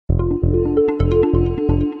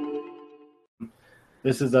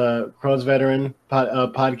This is a Crohn's Veteran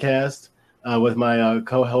podcast with my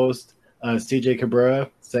co-host CJ Cabrera.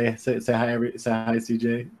 Say hi, say hi,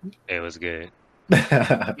 CJ. It was good. This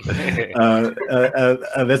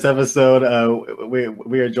episode,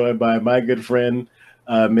 we are joined by my good friend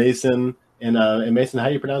Mason. And Mason, how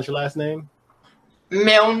do you pronounce your last name?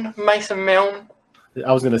 Milne, Mason Milne.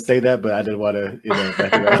 I was going to say that, but I didn't want to,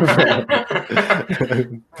 back it up.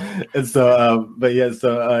 And so, but yeah,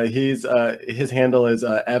 so he's his handle is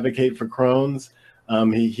Advocate for Crohn's.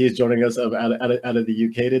 He's joining us out of the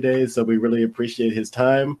UK today, so we really appreciate his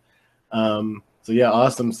time. So yeah,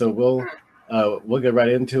 awesome. So we'll get right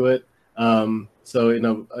into it.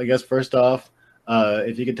 So I guess first off,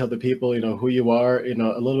 if you could tell the people, who you are, a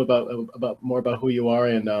little about more about who you are,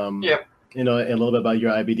 and Yeah. and a little bit about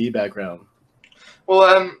your IBD background.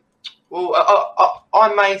 Well,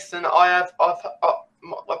 I'm Mason. I've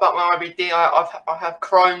about my IBD. I have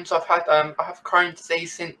Crohn's. I have Crohn's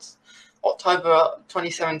disease since October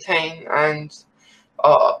 2017, and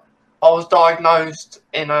I was diagnosed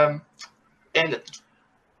in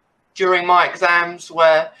during my exams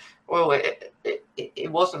where it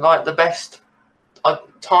wasn't like the best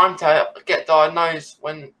time to get diagnosed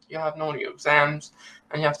when you have normal exams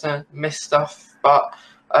and you have to miss stuff, but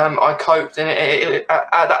I coped, and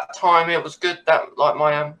at that time it was good that like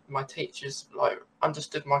my teachers like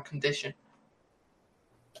understood my condition.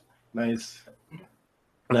 Nice.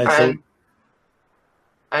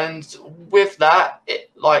 And with that, it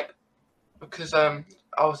like because I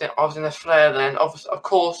was in a flare then. Of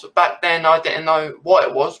course, back then I didn't know what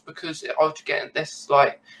it was because I was getting this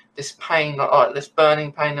pain, like this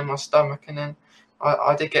burning pain in my stomach, and then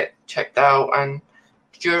I did get checked out, and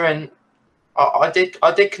during I did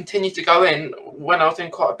continue to go in when I was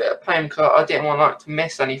in quite a bit of pain because I didn't want to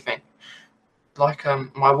miss anything, like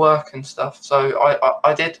my work and stuff. So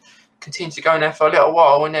I did continue to go in there for a little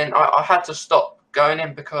while, and then I had to stop going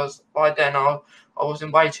in because by then I was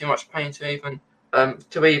in way too much pain to even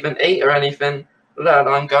eat or anything, let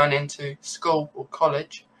alone going into school or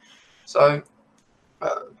college. So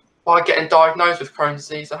by getting diagnosed with Crohn's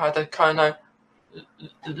disease, I had a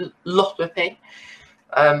colonolopathy,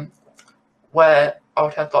 where I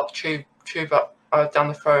would have like tube up down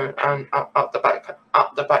the throat and up the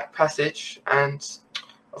back passage, and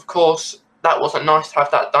of course that wasn't nice to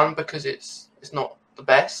have that done because it's not the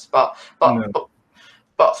best. But for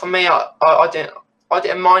me, I didn't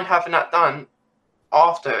mind having that done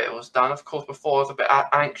after it was done. Of course, before I was a bit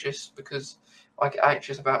anxious because I get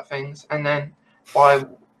anxious about things, and then by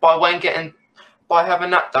having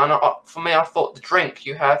that done, for me, I thought the drink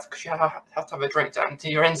you have, because you have to have a drink to empty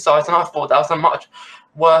your insides, and I thought that was a much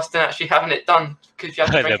worse than actually having it done because you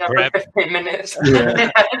have to drink every 15 minutes.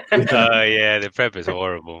 Yeah. Yeah, the prep is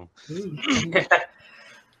horrible.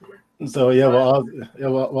 So yeah, well,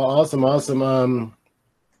 awesome.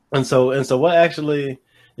 And so what actually,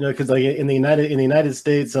 because like in the United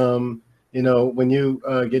States, when you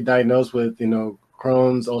get diagnosed with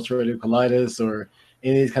Crohn's, ulcerative colitis, or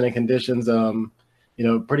any of these kind of conditions,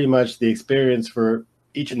 pretty much the experience for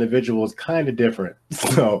each individual is kind of different.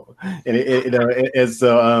 So, and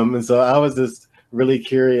so I was just really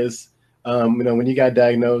curious, when you got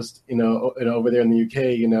diagnosed, over there in the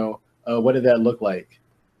UK, what did that look like?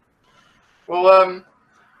 Well,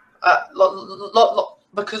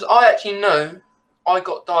 because I actually know I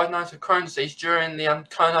got diagnosed with Crohn's disease during the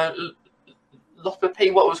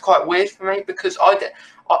colonolopathy. What was quite weird for me because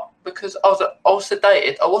because I was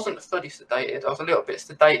sedated. I wasn't fully sedated. I was a little bit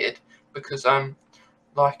sedated because if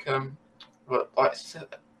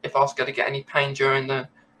I was going to get any pain during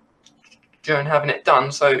having it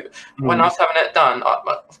done. So when I was having it done,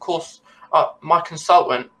 of course, my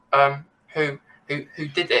consultant who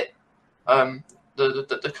did it, the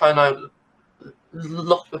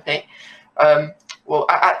colonolopathy. Well,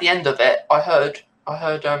 at the end of it, I heard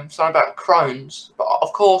something about Crohn's,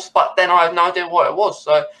 but then I had no idea what it was.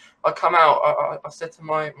 So I come out. I said to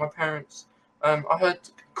my parents, I heard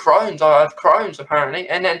Crohn's. I had Crohn's apparently,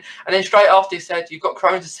 and then straight after he said you've got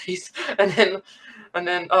Crohn's disease, and then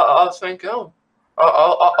I was thinking, oh,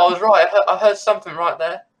 I was right. I heard something right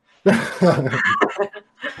there.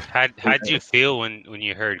 How'd you feel when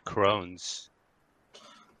you heard Crohn's?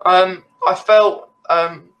 I felt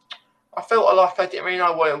like I didn't really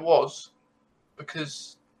know what it was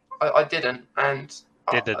because I didn't. And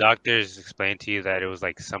did the doctors explain to you that it was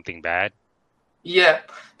like something bad? Yeah,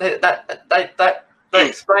 they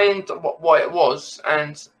explained what it was,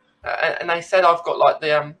 and they said I've got like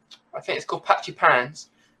the I think it's called patchy pans,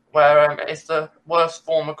 where it's the worst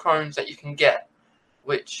form of Crohn's that you can get,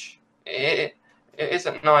 which it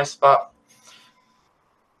isn't nice, but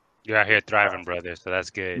You're out here thriving, brother. So that's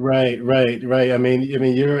good. Right. For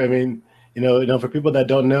people that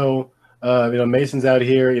don't know, Mason's out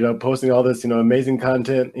here, posting all this, amazing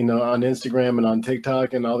content, on Instagram and on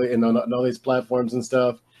TikTok and all the, and all these platforms and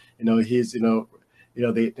stuff. He's,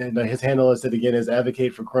 his handle is, again, is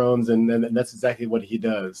advocate for Crohn's, and that's exactly what he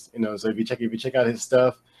does. So if you check out his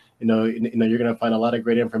stuff, you're going to find a lot of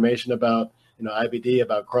great information about, IBD,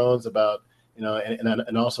 about Crohn's, about,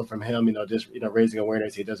 and also from him, just, raising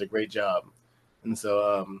awareness. He does a great job. And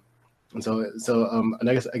and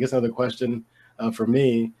I guess another question for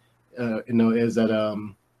me, is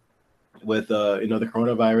that with the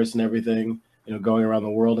coronavirus and everything, going around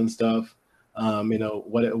the world and stuff,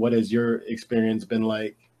 what has your experience been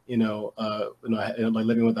like, like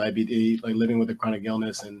living with IBD, like living with a chronic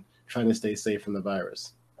illness and trying to stay safe from the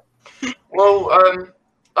virus? Well,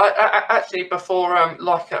 I actually before I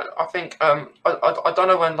think I don't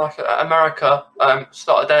know when America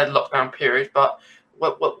started their lockdown period, but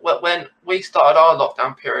when we started our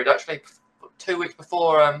lockdown period, actually 2 weeks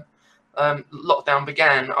before lockdown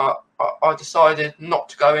began, I decided not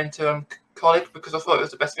to go into college because I thought it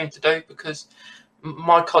was the best thing to do, because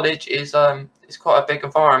my college is quite a big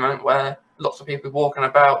environment where lots of people are walking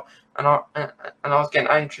about, and I was getting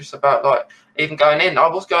anxious about even going in. I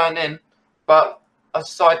was going in, but I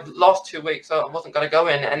decided the last 2 weeks I wasn't going to go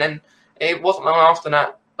in, and then it wasn't long after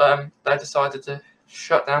that they decided to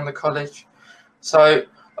shut down the college. So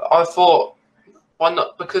I thought, why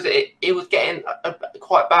not? Because it was getting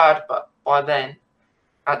quite bad, but by then,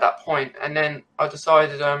 at that point, and then I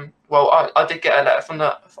decided. I did get a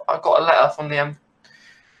letter I got a letter from them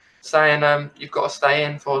saying you've got to stay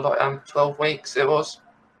in for 12 weeks. It was.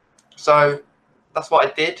 So that's what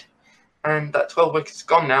I did, and that 12 weeks is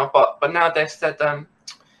gone now. But now they've said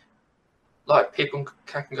people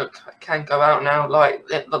can go out now.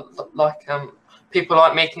 People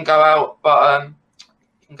like me can go out, but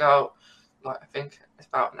you can go out, I think it's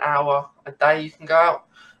about an hour a day you can go out.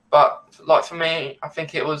 But for me, I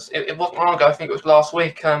think it wasn't long ago. I think it was last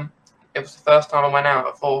week. It was the first time I went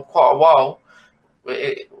out for quite a while,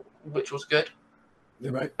 which was good.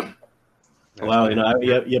 You're right. Wow, but I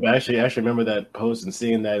actually remember that post and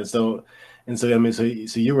seeing that, so so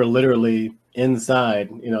you were literally inside,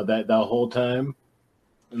 that whole time,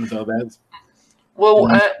 and so that's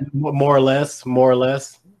more or less, Yeah,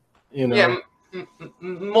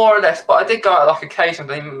 more or less. But I did go out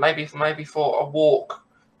occasionally, maybe for a walk,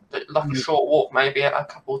 a short walk, maybe a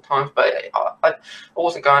couple of times. But I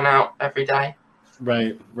wasn't going out every day.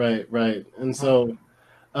 Right, and so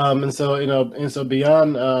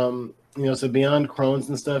beyond beyond Crohn's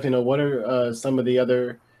and stuff, what are some of the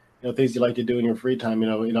other things you like to do in your free time?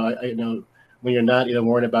 I when you're not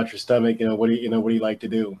worrying about your stomach, what do you like to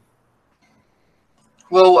do?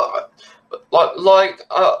 Well,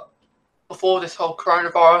 before this whole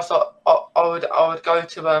coronavirus, I would go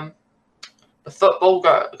to the football,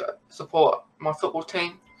 go support my football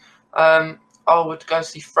team. I would go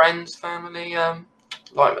see friends, family,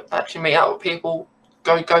 actually meet out with people,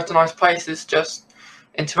 go to nice places, just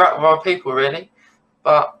interact with other people, really.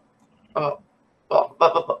 But the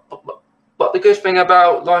good thing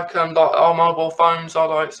about our mobile phones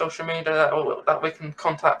are social media, that we can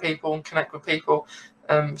contact people and connect with people,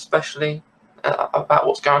 especially about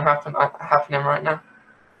what's happening right now.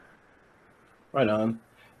 Right on.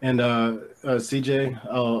 And CJ,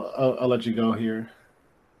 I'll let you go here.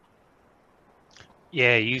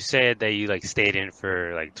 Yeah, you said that you stayed in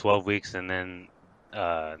for 12 weeks, and then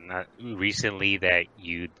not recently that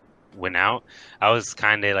you went out. I was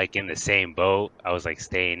kind of in the same boat. I was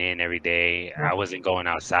staying in every day. I wasn't going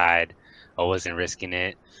outside. I wasn't risking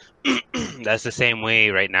it. That's the same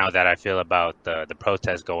way right now that I feel about the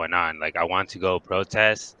protests going on. I want to go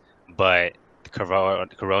protest, but the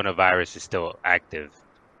coronavirus is still active,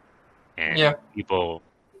 and people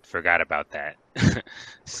forgot about that.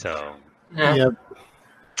 So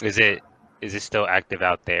is it still active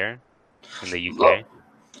out there in the UK?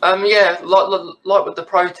 Like with the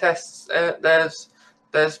protests, it's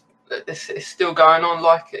still going on.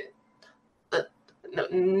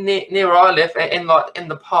 Near where I live, in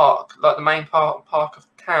the park, the main park of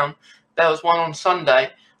town, there was one on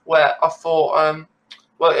Sunday where I thought,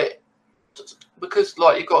 because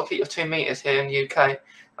you've got to keep your 2 meters here in the UK.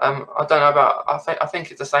 I don't know about. I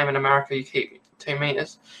think it's the same in America. You keep 2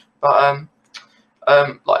 meters, but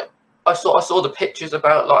I saw the pictures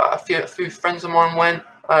about a few friends of mine went,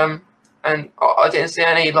 and I didn't see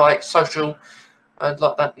any social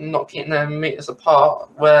that not keeping their meters apart.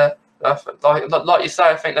 Where like you say,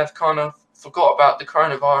 I think they've kind of forgot about the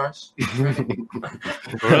coronavirus.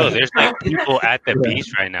 Bro, there's people at the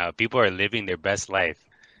beach right now. People are living their best life.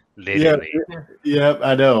 Yeah, literally. yeah,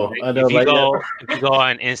 I know, Like, I know. Like, yeah, if you go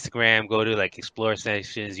on Instagram, go to like explore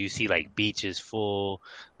sections, you see like beaches full,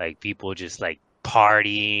 like people just like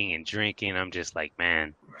partying and drinking. I'm just like,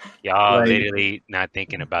 man, y'all like, literally not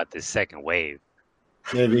thinking about this second wave.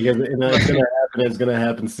 yeah, because it's gonna happen. It's gonna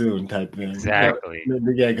happen soon, type thing. Exactly.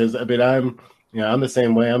 Yeah, because I mean, I'm the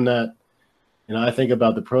same way. I'm not. I think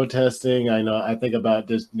about the protesting. I think about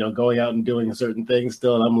just going out and doing certain things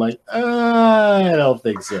still, and I'm like, I don't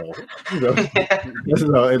think so. Yeah.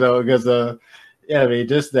 Because yeah, I mean,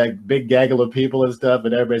 just that big gaggle of people and stuff,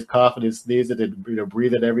 and everybody's coughing and sneezing and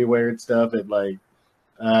breathing everywhere and stuff, and like,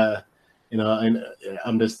 uh, and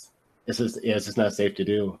I'm just, it's just not safe to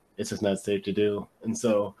do. It's just not safe to do, and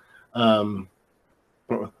so, um,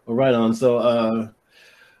 well, right on. So,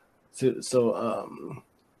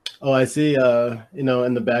 oh, I see.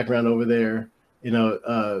 In the background over there,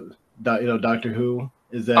 Doctor Who.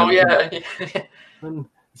 Is Oh that yeah.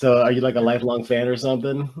 so? Are you like a lifelong fan or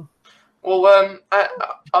something? Well, I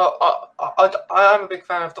am a big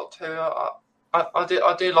fan of Doctor Who. I do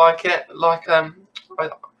like it. I,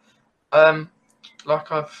 um,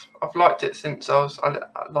 like I've liked it since I was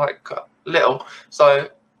little. So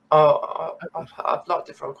I've liked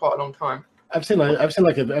it for quite a long time. I've seen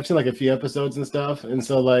like a few episodes and stuff, and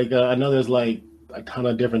so like I know there's like a ton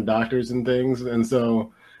of different doctors and things, and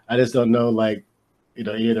so I just don't know like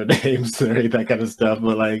any of their names or any of that kind of stuff.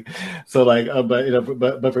 But like, so like, but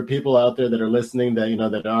but for people out there that are listening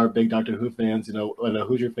that are big Doctor Who fans,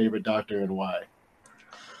 who's your favorite Doctor and why?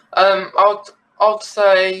 I'd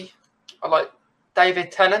say I like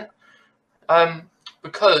David Tennant.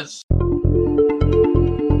 Because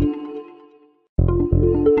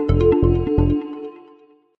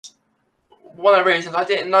one of the reasons I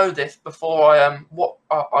didn't know this before I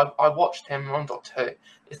watched him on Doctor Who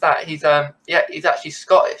is that he's actually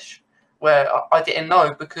Scottish, where I didn't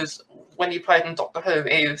know because when he played on Doctor Who,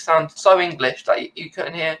 he sounded so English that you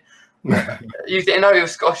couldn't hear. You didn't know he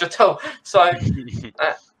was Scottish at all. So,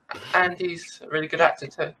 and he's a really good actor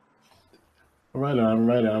too. Right on,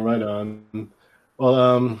 right on, right on.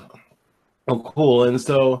 Well, oh, cool. And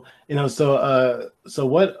so, so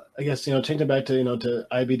what, I guess, changing back to, to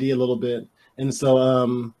IBD a little bit. And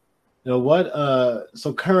so,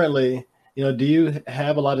 so currently, do you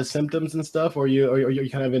have a lot of symptoms and stuff, or you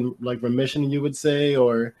kind of in like remission, you would say,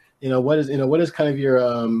 or, what is kind of your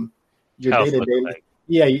day Health to look day? like.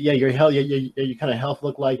 Yeah. Yeah. Your health, your kind of health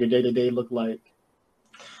look like, your day to day look like.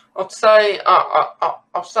 I'll say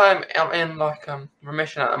I'm in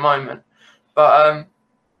remission at the moment, but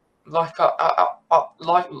I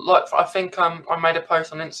think I made a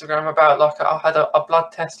post on Instagram about I had a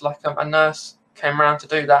blood test, a nurse came around to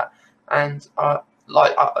do that, and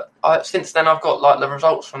since then I've got the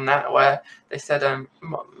results from that where they said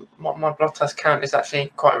my blood test count is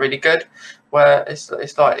actually quite really good, where it's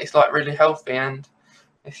really healthy and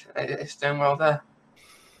it's doing well there.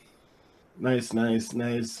 Nice, nice,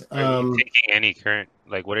 nice. Are you taking any current,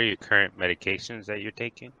 like, what are your current medications that you're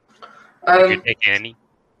taking? If you're Um, taking any?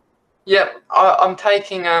 Yeah, I'm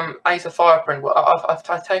taking azathioprine. Well, I've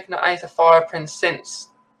taken azathioprine since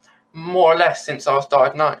more or less since I was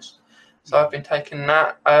diagnosed. So I've been taking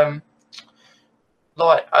that. I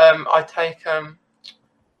take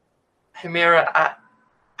Humira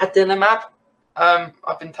adalimumab.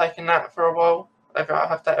 I've been taking that for a while. I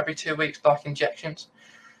have that every 2 weeks, like injections.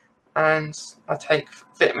 And I take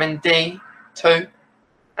vitamin D too,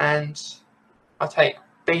 and I take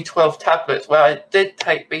B12 tablets, where I did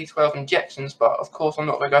take B12 injections, but of course I'm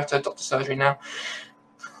not going to go to doctor's surgery now.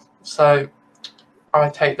 So I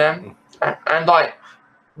take them. And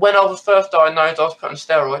when I was first diagnosed, I was put on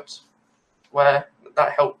steroids, where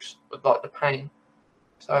that helps with the pain.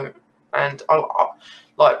 So, and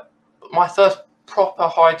my first proper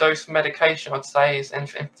high dose medication, I'd say, is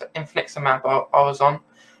infliximab. I was on,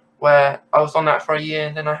 where I was on that for a year,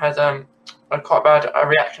 and then I had a quite bad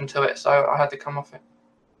reaction to it, so I had to come off it.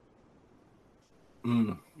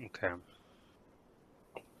 Okay.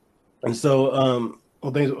 And so,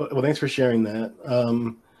 thanks for sharing that,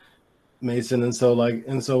 Mason. And so,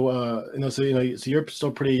 so you're still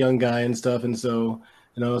a pretty young guy and stuff, and so,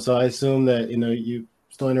 so I assume that you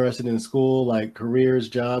still interested in school, like careers,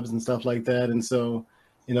 jobs, and stuff like that. And so,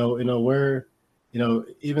 where,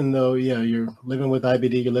 even though you're living with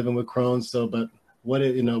IBD, you're living with Crohn's, so, but what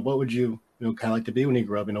would you kind of like to be when you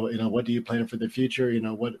grow up? What do you plan for the future?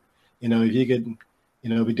 What, if you could,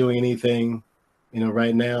 be doing anything,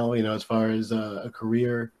 right now, as far as a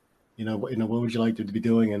career, what would you like to be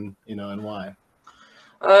doing, and and why?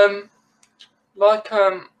 Um, like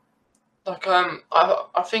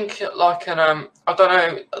I think like I don't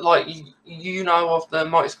know, like you know of the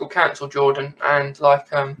Mighty School Council, Jordan, and like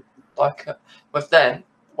with them,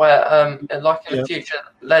 where like in the Yeah. future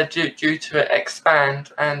they're due to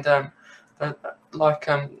expand and uh, like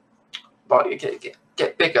like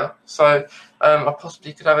get bigger. So I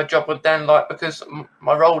possibly could have a job with them, like because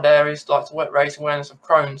my role there is like to raise awareness of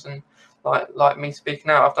Crohn's, and like me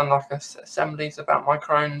speaking out, I've done like assemblies about my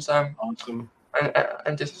Crohn's Awesome.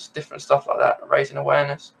 and just different stuff like that, raising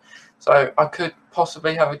awareness. So I could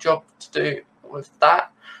possibly have a job to do with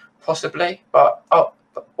that, possibly. But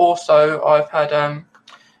also I've had I'm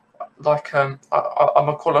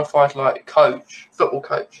a qualified like coach, football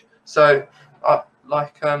coach. So I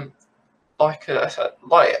like I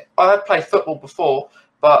had played football before,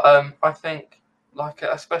 but I think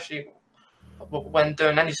especially when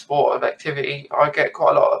doing any sport of activity, I get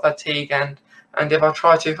quite a lot of fatigue and if I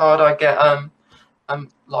try too hard, I get I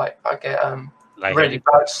get really Lightheaded.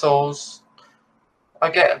 bad sores. I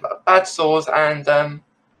get bad sores and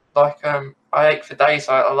I ache for days.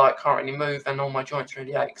 I like can't really move and all my joints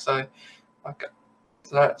really ache. So like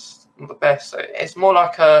so that's not the best. So it's more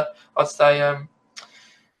like I'd say a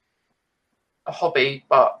hobby,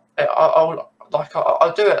 but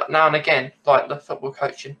I'll do it now and again, like the football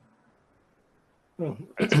coaching.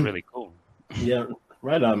 That's really cool. Yeah,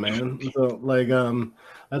 right on, man. So like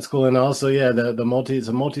that's cool. And also, yeah, it's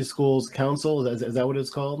a multi schools council. Is that what it's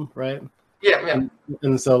called, right? Yeah, yeah.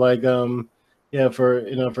 And so like yeah, for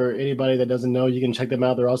anybody that doesn't know, you can check them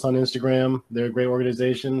out. They're also on Instagram. They're a great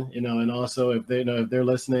organization, and also if if they're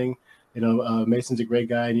listening, Mason's a great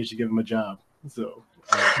guy and you should give him a job. So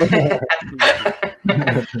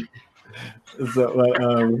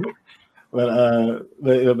so but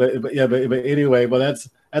anyway, well that's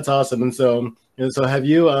awesome. And so have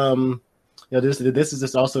you this is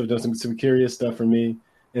just also some curious stuff for me.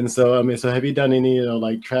 And so I mean, so have you done any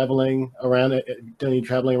like traveling around the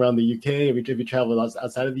UK? Have you traveled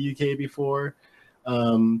outside of the UK before?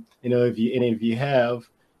 If you have,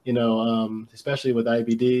 especially with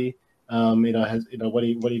IBD, what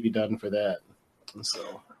have you done for that? And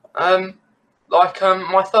so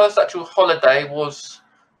My first actual holiday was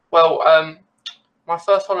my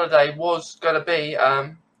first holiday was going to be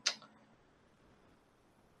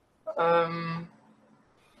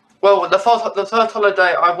well the first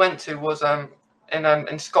holiday I went to was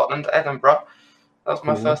in Scotland, Edinburgh. That was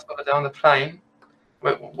my cool. first holiday on the plane,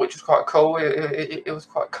 which was quite cool. It was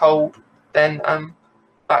quite cold then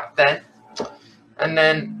back then, and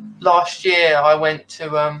then last year I went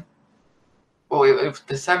to well it was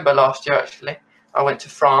December last year actually. I went to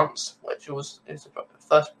France, which was the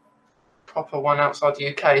first proper one outside the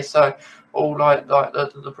UK. So all like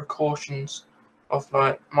the precautions of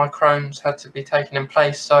like my Crohn's had to be taken in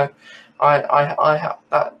place. So I had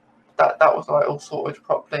that was like all sorted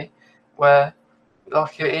properly. Where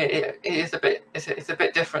like it is a bit it's a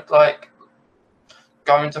bit different like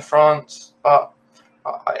going to France, but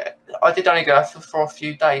I did only go for a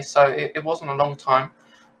few days, so it wasn't a long time,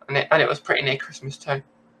 and it was pretty near Christmas too.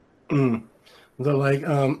 So like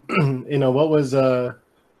what was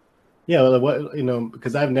yeah, well, what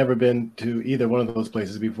because I've never been to either one of those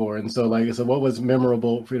places before, and so what was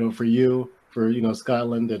memorable for you for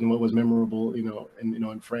Scotland, and what was memorable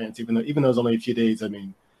in France, even though it was only a few days. I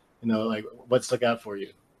mean, like what stuck out for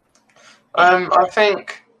you? I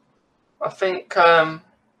think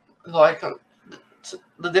like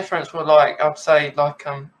the difference with like I'd say like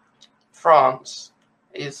France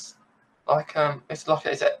is like it's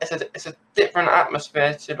a different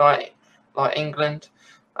atmosphere to like England.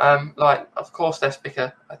 Like of course they speak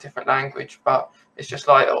a different language, but it's just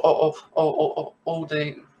like all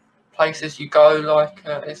the places you go, like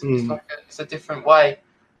it's like it's a different way,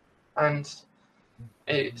 and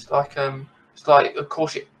it's like of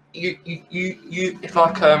course it's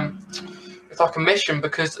like a mission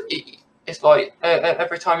because it's like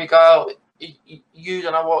every time you go out, you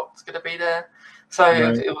don't know what's going to be there, so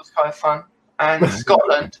Right. it was kind of fun. And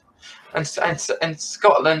Scotland, and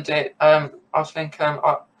Scotland, I was thinking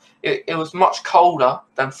it was much colder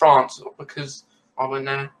than France because I went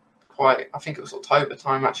there I think it was October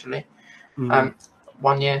time actually, Mhm.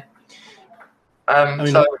 one year. I mean,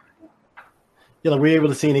 So yeah, like, were you able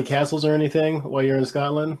to see any castles or anything while you're in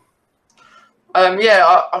Scotland?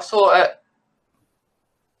 yeah, I saw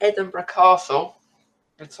Edinburgh Castle,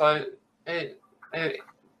 and so it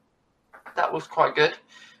that was quite good,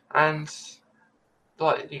 and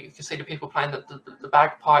like you can see the people playing the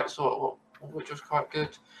bagpipes, which was quite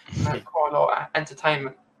good. Quite a lot of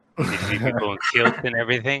entertainment. Did you see people in kilts and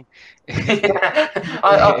everything? Yeah.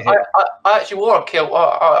 I actually wore a kilt.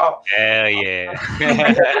 Hell yeah.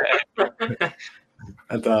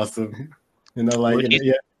 That's awesome. You know, like Would you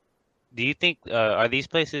yeah. do you think are these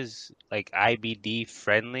places like IBD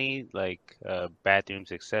friendly, like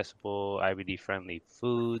bathrooms accessible, IBD friendly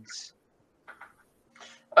foods?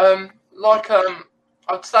 Like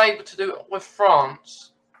I'd say to do it with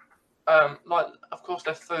France. Like of course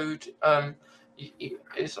their food.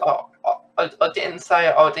 Is I didn't say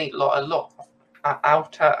I'd eat like a lot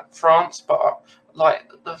out at France, but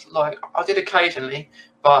like I did occasionally,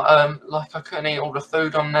 but like I couldn't eat all the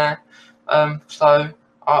food on there. So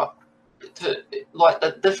I like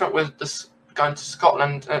the different with this going to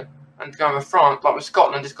Scotland and going with France. Like with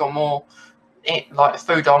Scotland, it's got more like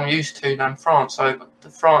food I'm used to than France. So the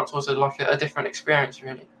France was like a different experience,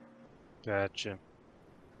 really. Gotcha.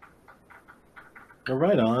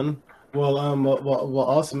 Right on. Well,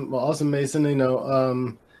 awesome, Mason. You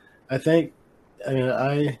know, I think, I mean,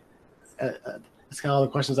 it's kind of all the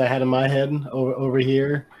questions I had in my head over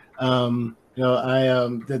here. You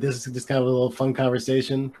know, this is just kind of a little fun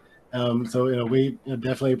conversation. So you know, we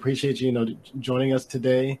definitely appreciate you, you know, joining us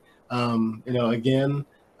today. You know, again,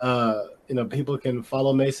 you know, people can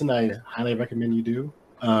follow Mason. I highly recommend you do.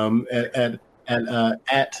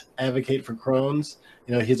 At Advocate for Crohn's.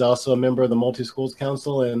 You know, he's also a member of the Multi Schools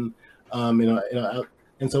Council, and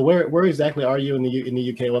and so where exactly are you in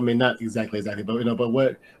the UK? Well, I mean, not exactly, but you know, but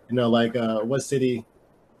what like what city,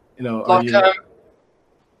 are Like you?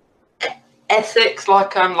 Essex,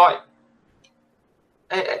 like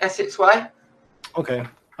Essex way. Okay,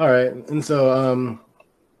 all right, and so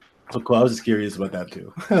cool. I was just curious about that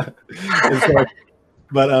too.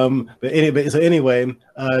 Anyway,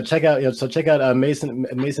 check out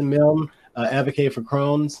Mason Milne, Advocate for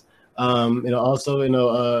Crohn's. You know, also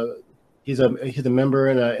he's a member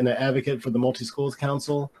and an advocate for the Multi Schools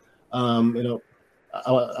Council. You know,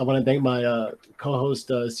 I want to thank my co-host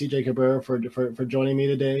CJ Cabrera for joining me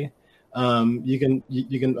today. You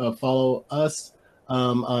can follow us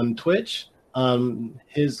on Twitch.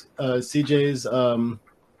 His CJ's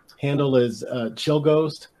handle is Chill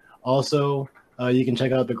Ghost. Also, you can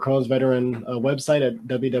check out the Crohn's Veteran website at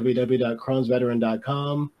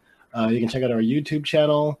www.crohnsveteran.com. You can check out our YouTube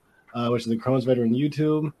channel, which is the Crohn's Veteran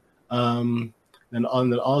YouTube.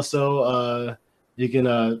 Also, you can.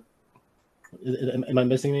 Am I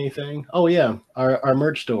missing anything? Oh yeah, our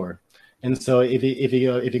merch store. And so if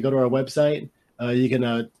you go to our website, you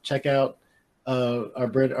can check out our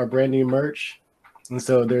brand new merch. And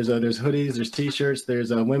so there's hoodies, there's t-shirts,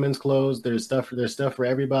 there's women's clothes, there's stuff for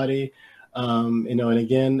everybody. You know, and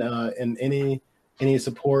again, and any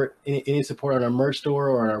support on our merch store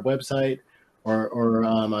or on our website or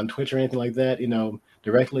on Twitch or anything like that, you know,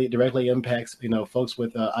 directly impacts, you know, folks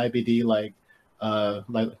with IBD like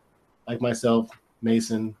myself,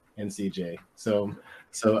 Mason, and CJ. So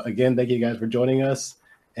again, thank you guys for joining us,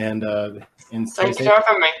 and thanks for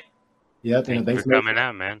having me. Yep, Thanks thanks for coming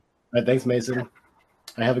out, man. All right, thanks, Mason. All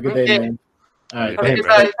right, have a good day, man. All right, have a good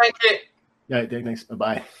day. Thank you. Yeah, thanks.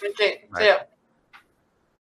 Bye-bye. Thank you. See ya.